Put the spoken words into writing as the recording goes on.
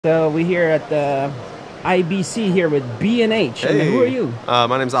So we're here at the IBC here with B&H. Hey. And who are you?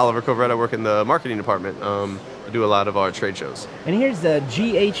 My name's Oliver Covert. I work in the marketing department. I do a lot of our trade shows. And here's the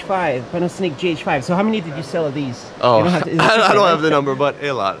GH5, Panasonic GH5. So how many did you sell of these? Oh, You don't have to- is it I don't have the right? number, but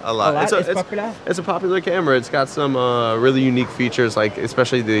a lot. A lot? It's popular? It's a popular camera. It's got some really unique features, like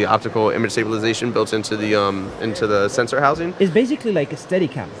especially the optical image stabilization built into the sensor housing. It's basically like a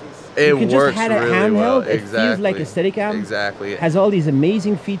Steadicam. It You can works just have it really handheld. well. It feels like a Steadicam. Exactly. Has all these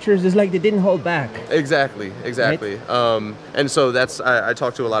amazing features. It's like they didn't hold back. Exactly. Right? And so that's I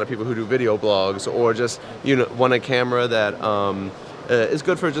talk to a lot of people who do video blogs or just want a camera that is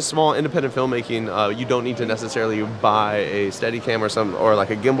good for just small independent filmmaking. You don't need to necessarily buy a Steadicam or like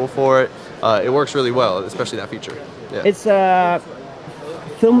a gimbal for it. It works really well, especially that feature. Yeah. It's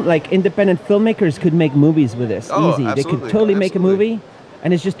like independent filmmakers could make movies with this. Oh, easy. They could absolutely, totally make a absolutely. movie.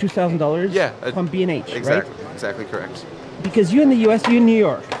 And it's just $2,000 Yeah, from B&H, exactly, right? exactly correct. Because you're in the US, you're in New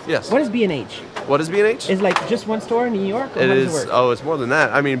York. Yes. What is B&H? What is B&H? Is like just one store in New York? Or It how is. does it work? Oh, it's more than that.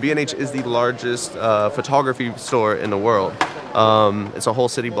 I mean, B&H is the largest photography store in the world. It's a whole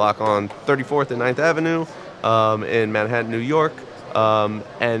city block on 34th and 9th Avenue in Manhattan, New York,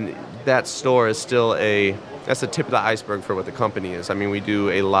 and that store is still that's the tip of the iceberg for what the company is. I mean, we do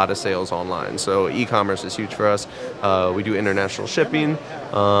a lot of sales online, so e-commerce is huge for us. We do international shipping.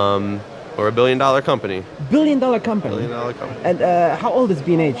 We're a $1 billion company. Billion-dollar company. $1 billion company. And how old is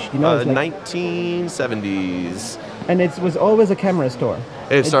B&H? Do you know? It's like, 1970s. and it was always a camera store.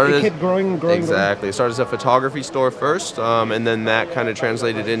 It started It kept growing. Exactly. It started as a photography store first, and then that kind of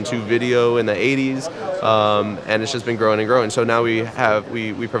translated into video in the 80s, and it's just been growing and growing. So now we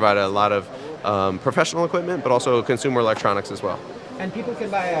provide a lot of professional equipment, but also consumer electronics as well. And people can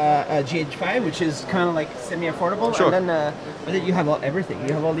buy a GH5, which is kind of like semi-affordable. Sure. And then you have everything.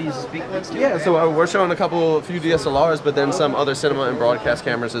 You have all these big ones too. Yeah, so we're showing a few DSLRs, but then some other cinema and broadcast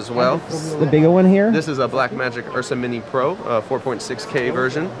cameras as well. The bigger one here. This is a Blackmagic Ursa Mini Pro, 4.6K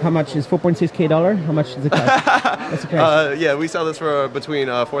version. How much is $4.6K? How much does it cost? That's the price. Yeah, we sell this for between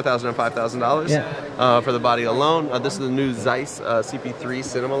 $4,000 and $5,000 for the body alone. This is the new Zeiss CP3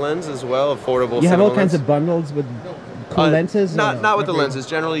 cinema lens as well, affordable. You have all cinema kinds lens. of bundles with cool lenses? Not with the lenses.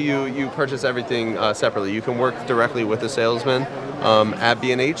 Generally, you purchase everything separately. You can work directly with the salesman at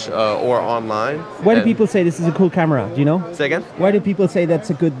B&H or online. Why do people say this is a cool camera? Do you know? Say again? Why do people say that's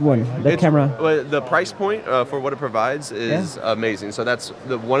a good one, that camera? Well, the price point for what it provides is amazing. So that's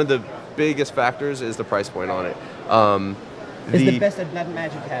one of the biggest factors is the price point on it. It's the best that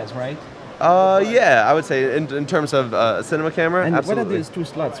Blackmagic has, right? Yeah, I would say in terms of a cinema camera, And absolutely. what are these two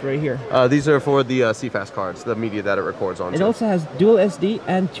slots right here? These are for the CFast cards, the media that it records on. It also has dual SD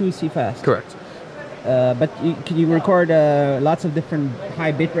and two CFast. Correct. But can you record lots of different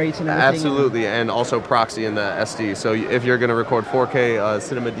high bit rates and everything? Absolutely, and also proxy in the SD. So if you're going to record 4K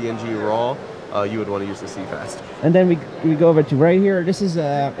Cinema DNG RAW, you would want to use the CFast. And then we go over to right here. This is it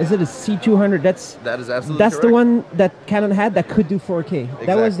a C200? That is absolutely That's correct. the one that Canon had that could do 4K.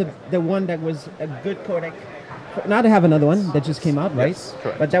 That was Exactly. the one that was a good codec. Now they have another one that just came out, right? Yes,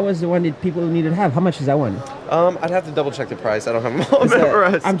 correct. But that was the one that people needed to have. How much is that one? I'd have to double check the price. I don't have them all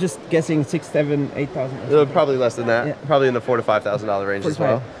memorized. I'm just guessing 6, 7, 8,000. Probably less than that. Yeah. Probably in the $4,000 to $5,000 range as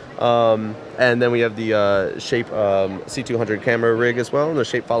well. And then we have the Shape C200 camera rig as well, and the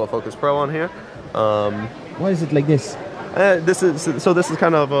Shape Follow Focus Pro on here. Why is it like this? This is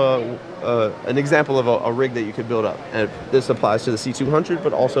kind of an example of a rig that you could build up, and this applies to the C200,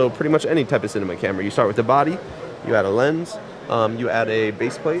 but also pretty much any type of cinema camera. You start with the body, you add a lens, you add a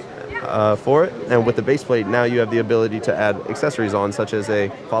base plate for it, and with the base plate now you have the ability to add accessories on, such as a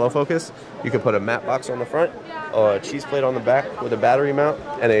follow focus. You could put a matte box on the front, or a cheese plate on the back with a battery mount,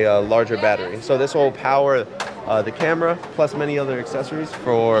 and a larger battery. So this will power the camera plus many other accessories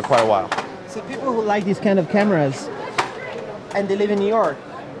for quite a while. So people who like these kind of cameras and they live in New York,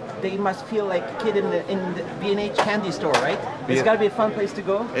 they must feel like a kid in the B&H candy store, right? It's got to be a fun place to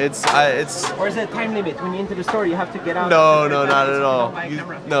go. It's Or is there a time limit? When you enter the store, you have to get out? No, not at all.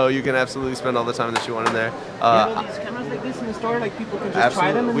 You can absolutely spend all the time that you want in there. you have all these cameras like this in the store, like people can just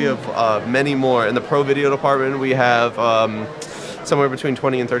try them? Absolutely. We have many more. In the pro video department, we have somewhere between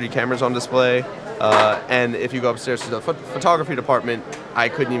 20 and 30 cameras on display. And if you go upstairs to the photography department, I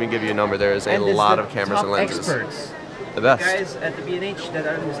couldn't even give you a number. There is a lot of cameras and lenses. Experts. The best. Guys at the B&H that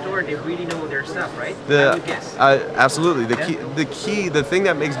are in the store, they really know their stuff, right? I would guess. Absolutely. The thing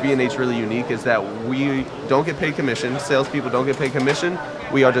that makes B&H really unique is that we don't get paid commission. Salespeople don't get paid commission.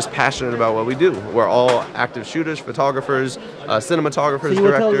 We are just passionate about what we do. We're all active shooters, photographers, cinematographers, So you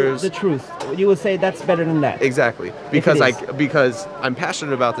will directors. tell the truth. You will say that's better than that. Exactly. Because I'm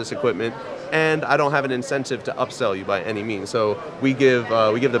passionate about this equipment. and I don't have an incentive to upsell you by any means. So we give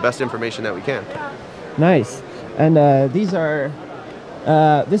the best information that we can. Nice. And these are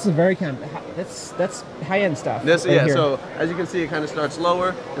this is very that's high-end stuff. This, right yeah, here. so as you can see, it kind of starts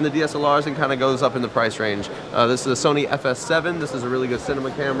lower in the DSLRs and kind of goes up in the price range. This is a Sony FS7. This is a really good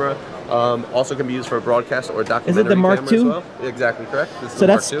cinema camera. Also can be used for a broadcast or documentary. Is it the Mark camera as II? well. Exactly correct. This is So the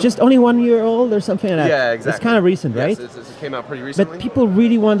that's Mark II. just only 1 year old or something like that? Yeah, exactly. It's kind of recent, right? Yes, it came out pretty recently. But people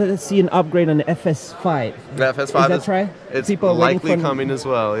really wanted to see an upgrade on the FS5. The FS5 is that right? It's people are waiting likely for coming as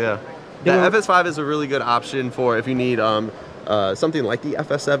well, yeah. The FS5 is a really good option for if you need something like the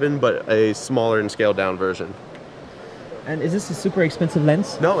FS7, but a smaller and scaled down version. And is this a super expensive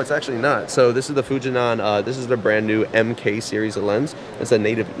lens? No, it's actually not. So this is the Fujinon, this is the brand new MK series of lens. It's a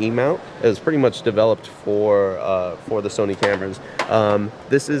native E-mount. It was pretty much developed for the Sony cameras.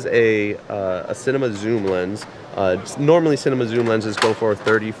 This is a cinema zoom lens. Normally cinema zoom lenses go for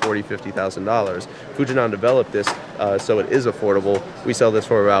 $30,000, $40,000, $50,000. Fujinon developed this, so it is affordable. We sell this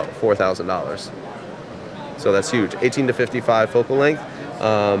for about $4,000. So that's huge. 18 to 55 focal length.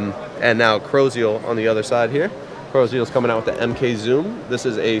 And now Croziel on the other side here. Croziel is coming out with the MK Zoom. This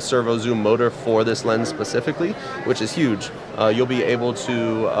is a servo zoom motor for this lens specifically, which is huge. You'll be able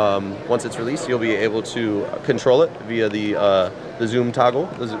to, once it's released, you'll be able to control it via the zoom toggle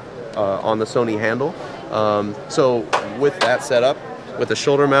on the Sony handle. So with that setup, with the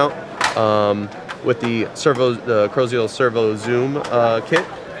shoulder mount, with the Croziel servo zoom kit,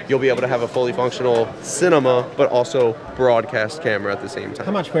 you'll be able to have a fully functional cinema, but also broadcast camera at the same time.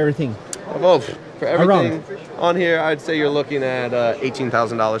 How much for everything? Well, for everything on here, I'd say you're looking at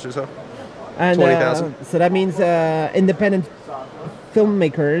 $18,000 or so. And 20,000. so that means independent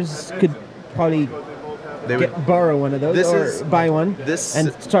filmmakers could probably borrow one of those or buy one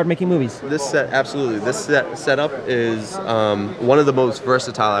and start making movies. This setup is one of the most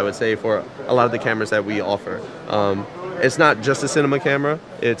versatile, I would say, for a lot of the cameras that we offer. It's not just a cinema camera.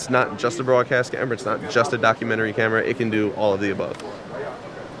 It's not just a broadcast camera. It's not just a documentary camera. It can do all of the above.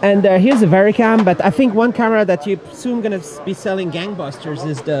 And here's a Varicam, but I think one camera that you're soon going to be selling gangbusters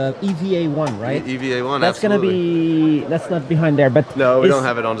is the EVA1, right? The EVA1, that's going to be, that's not behind there, but... No, we don't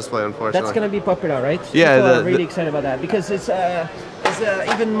have it on display, unfortunately. That's going to be popular, right? Yeah. People are really excited about that, because it's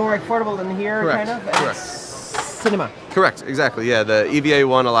even more affordable than here, correct, kind of, and correct. It's cinema. Correct, exactly, yeah. The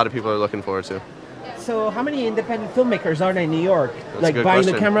EVA1, a lot of people are looking forward to. So how many independent filmmakers are there in New York? That's like a good buying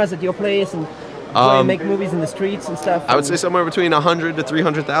question. The cameras at your place and make movies in the streets and stuff? I would say somewhere between 100 to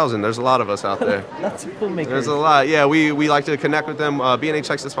 300,000. There's a lot of us out there. Lots of filmmakers. There's a lot. Yeah, we like to connect with them. B&H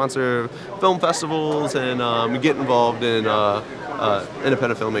likes to sponsor film festivals and get involved in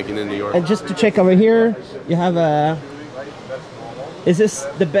independent filmmaking in New York. And just to check over here, you have a... Is this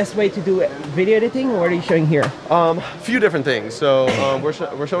the best way to do video editing, or what are you showing here? A few different things. So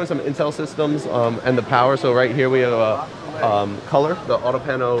we're showing some Intel systems and the power. So right here we have Color, the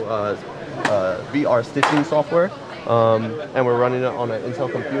AutoPano VR stitching software, and we're running it on an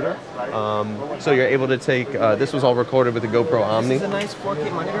Intel computer. So you're able to take, this was all recorded with the GoPro Omni. This is a nice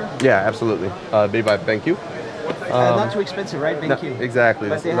 4K monitor? Yeah, absolutely. Made by BenQ. Not too expensive, right? BenQ. No, exactly.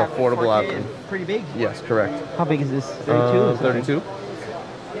 But This they is an have affordable 4K option. Pretty big? Yes, correct. How big is this? 32? 32.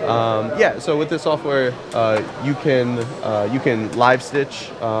 Yeah, so with this software, you can live stitch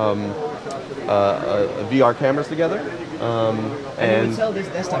VR cameras together. And you sell this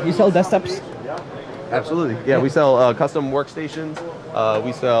desktop. You sell desktops? Absolutely. Yeah, we sell custom workstations.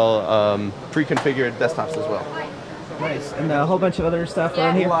 We sell pre-configured desktops as well. Nice. And a whole bunch of other stuff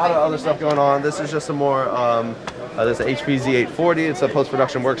around here? A lot of other stuff going on. This is just some more, this is a HP Z840. It's a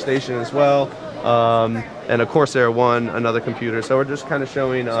post-production workstation as well. And a Corsair One, another computer. So we're just kind of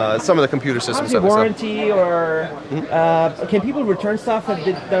showing some of the computer systems that we sell. Warranty, or can people return stuff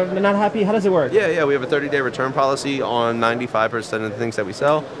if they're not happy? How does it work? Yeah, we have a 30-day return policy on 95% of the things that we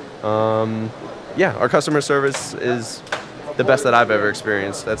sell. Yeah, our customer service is the best that I've ever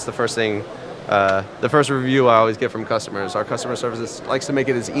experienced. That's the first thing. The first review I always get from customers. Our customer service likes to make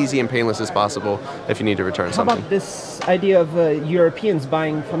it as easy and painless as possible if you need to return something. How about this idea of Europeans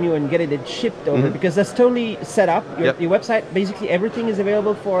buying from you and getting it shipped over? Because that's totally set up. Your website, basically everything is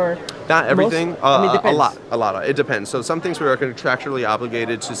available for... Not everything. It depends. A lot. It depends. So some things we are contractually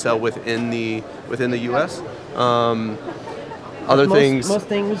obligated to sell within the U.S. Other things... Most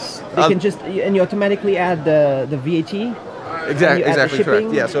things, they can just... And you automatically add the VAT? Exactly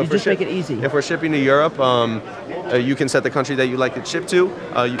correct. Yeah, so you just make it easy. If we're shipping to Europe, you can set the country that you'd like it shipped to.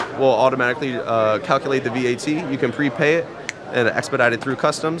 We'll automatically calculate the VAT. You can prepay it and expedite it through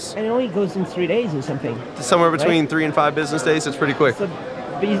customs. And it only goes in 3 days or something. Somewhere between 3 and 5 business days. It's pretty quick. So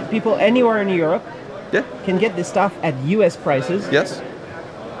people anywhere in Europe can get this stuff at US prices. Yes.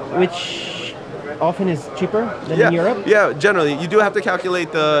 Which often is cheaper than in Europe? Yeah, generally. You do have to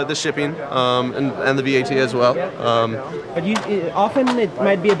calculate the shipping and the VAT as well. But often it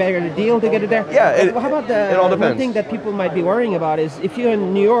might be a better deal to get it there? Yeah. How about it all depends. one thing that people might be worrying about is if you're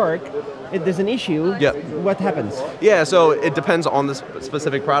in New York, if there's an issue, what happens? Yeah, so it depends on the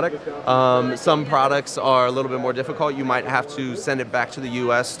specific product. Some products are a little bit more difficult. You might have to send it back to the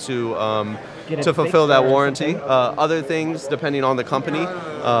U.S. to fulfill that warranty. Other things, depending on the company,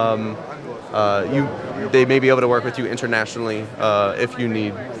 they may be able to work with you internationally if you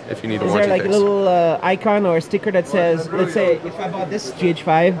need a warranty fix. Is there like a little icon or a sticker that says, let's say, if I bought this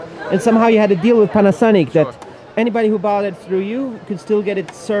GH5 and somehow you had a deal with Panasonic that anybody who bought it through you could still get it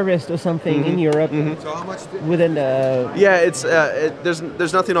serviced or something in Europe within the... Yeah,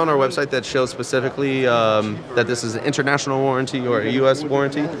 there's nothing on our website that shows specifically that this is an international warranty or a U.S.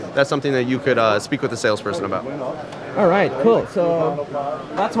 warranty. That's something that you could speak with the salesperson about. All right, cool. So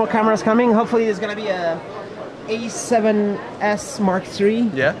lots more cameras coming. Hopefully there's going to be a A7S Mark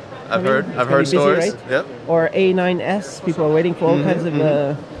III. Yeah, I've heard stories. Right? Yep. Or A9S. People are waiting for all kinds of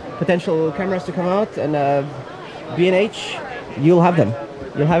potential cameras to come out, and B&H, you'll have them.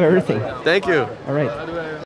 You'll have everything. Thank you. All right.